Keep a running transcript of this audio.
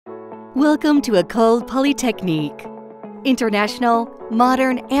Welcome to École Polytechnique. International,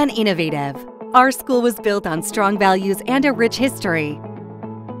 modern, and innovative, our school was built on strong values and a rich history.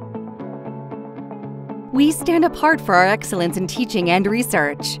 We stand apart for our excellence in teaching and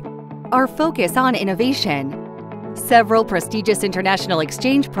research, our focus on innovation, several prestigious international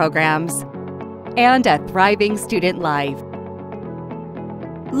exchange programs, and a thriving student life.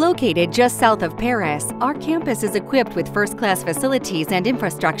 Located just south of Paris, our campus is equipped with first-class facilities and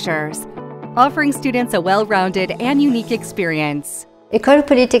infrastructures, offering students a well-rounded and unique experience. École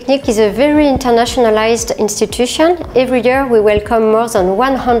Polytechnique is a very internationalized institution. Every year we welcome more than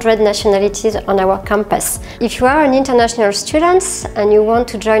 100 nationalities on our campus. If you are an international student and you want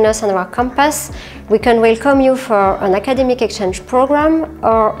to join us on our campus, we can welcome you for an academic exchange program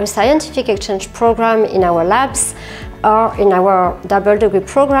or a scientific exchange program in our labs or in our double degree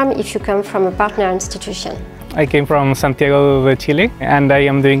program if you come from a partner institution. I came from Santiago de Chile and I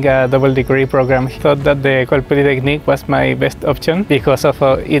am doing a double degree program. I thought that the École Polytechnique was my best option because of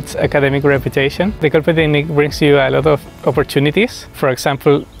its academic reputation. The École Polytechnique brings you a lot of opportunities. For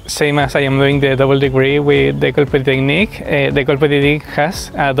example, same as I am doing the double degree with the École Polytechnique, the École Polytechnique has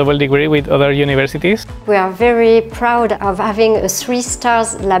a double degree with other universities. We are very proud of having a 3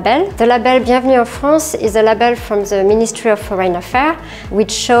 stars label. The label Bienvenue en France is a label from the Ministry of Foreign Affairs,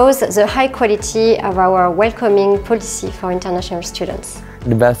 which shows the high quality of our welcoming policy for international students.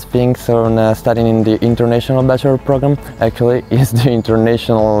 The best things on studying in the international bachelor program actually is the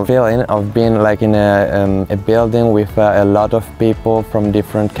international feeling of being like in a building with a lot of people from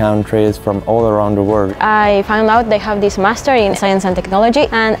different countries from all around the world. I found out they have this master in science and technology,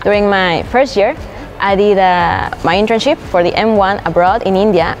 and during my first year I did my internship for the M1 abroad in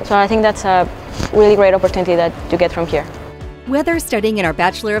India, so I think that's a really great opportunity that you get from here. Whether studying in our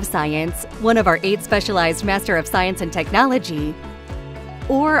Bachelor of Science, one of our 8 specialized Master of Science and Technology,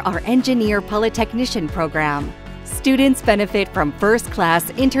 or our Engineer Polytechnician program, students benefit from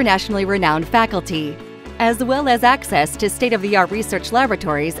first-class, internationally renowned faculty, as well as access to state-of-the-art research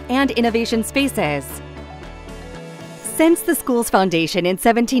laboratories and innovation spaces. Since the school's foundation in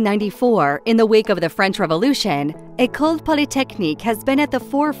 1794, in the wake of the French Revolution, École Polytechnique has been at the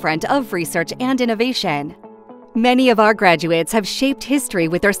forefront of research and innovation. Many of our graduates have shaped history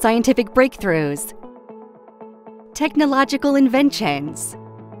with their scientific breakthroughs, technological inventions,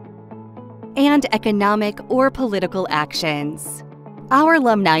 and economic or political actions. Our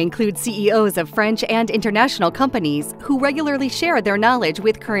alumni include CEOs of French and international companies who regularly share their knowledge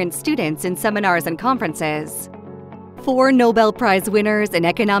with current students in seminars and conferences. 4 Nobel Prize winners in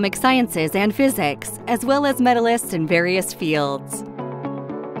economic sciences and physics, as well as medalists in various fields.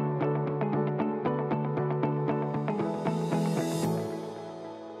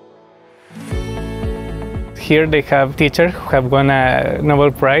 Here they have teachers who have won a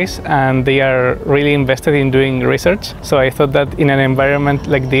Nobel Prize and they are really invested in doing research. So I thought that in an environment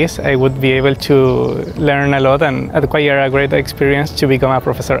like this, I would be able to learn a lot and acquire a great experience to become a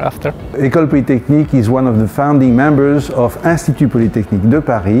professor after. École Polytechnique is one of the founding members of Institut Polytechnique de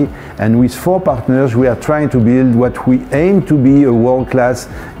Paris, and with 4 partners we are trying to build what we aim to be a world-class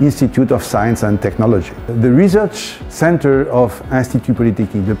institute of science and technology. The research center of Institut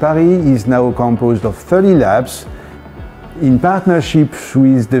Polytechnique de Paris is now composed of 30 labs in partnership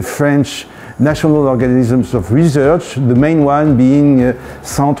with the French national organisms of research, the main one being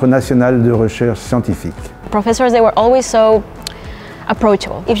Centre national de recherche scientifique. Professors, they were always so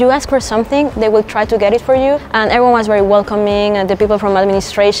approachable. If you ask for something, they will try to get it for you, and everyone was very welcoming, and the people from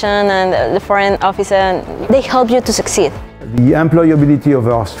administration and the foreign office, and they help you to succeed. The employability of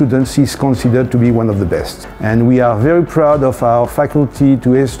our students is considered to be one of the best, and we are very proud of our faculty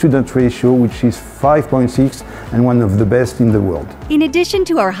to student ratio, which is 5.6 and one of the best in the world. In addition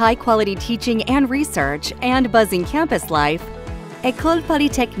to our high-quality teaching and research and buzzing campus life, École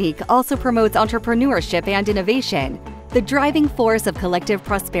Polytechnique also promotes entrepreneurship and innovation, the driving force of collective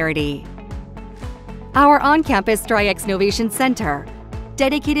prosperity. Our on-campus Tri-X Innovation Center,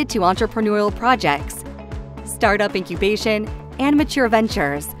 dedicated to entrepreneurial projects, startup incubation, and mature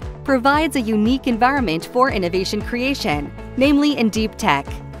ventures, provides a unique environment for innovation creation, namely in deep tech,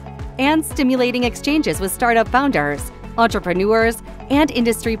 and stimulating exchanges with startup founders, entrepreneurs, and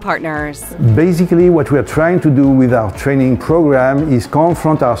industry partners. Basically, what we are trying to do with our training program is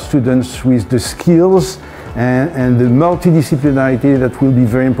confront our students with the skills and the multidisciplinarity that will be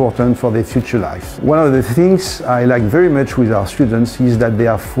very important for their future life. One of the things I like very much with our students is that they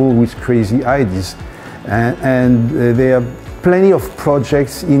are full with crazy ideas. And there are plenty of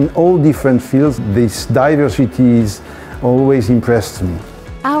projects in all different fields. This diversity is always impressed me.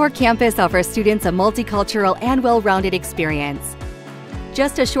 Our campus offers students a multicultural and well-rounded experience.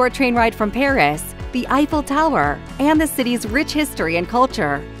 just a short train ride from Paris, the Eiffel Tower, and the city's rich history and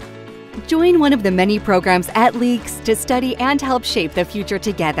culture. Join one of the many programs at Leaks to study and help shape the future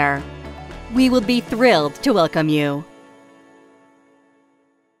together. We will be thrilled to welcome you.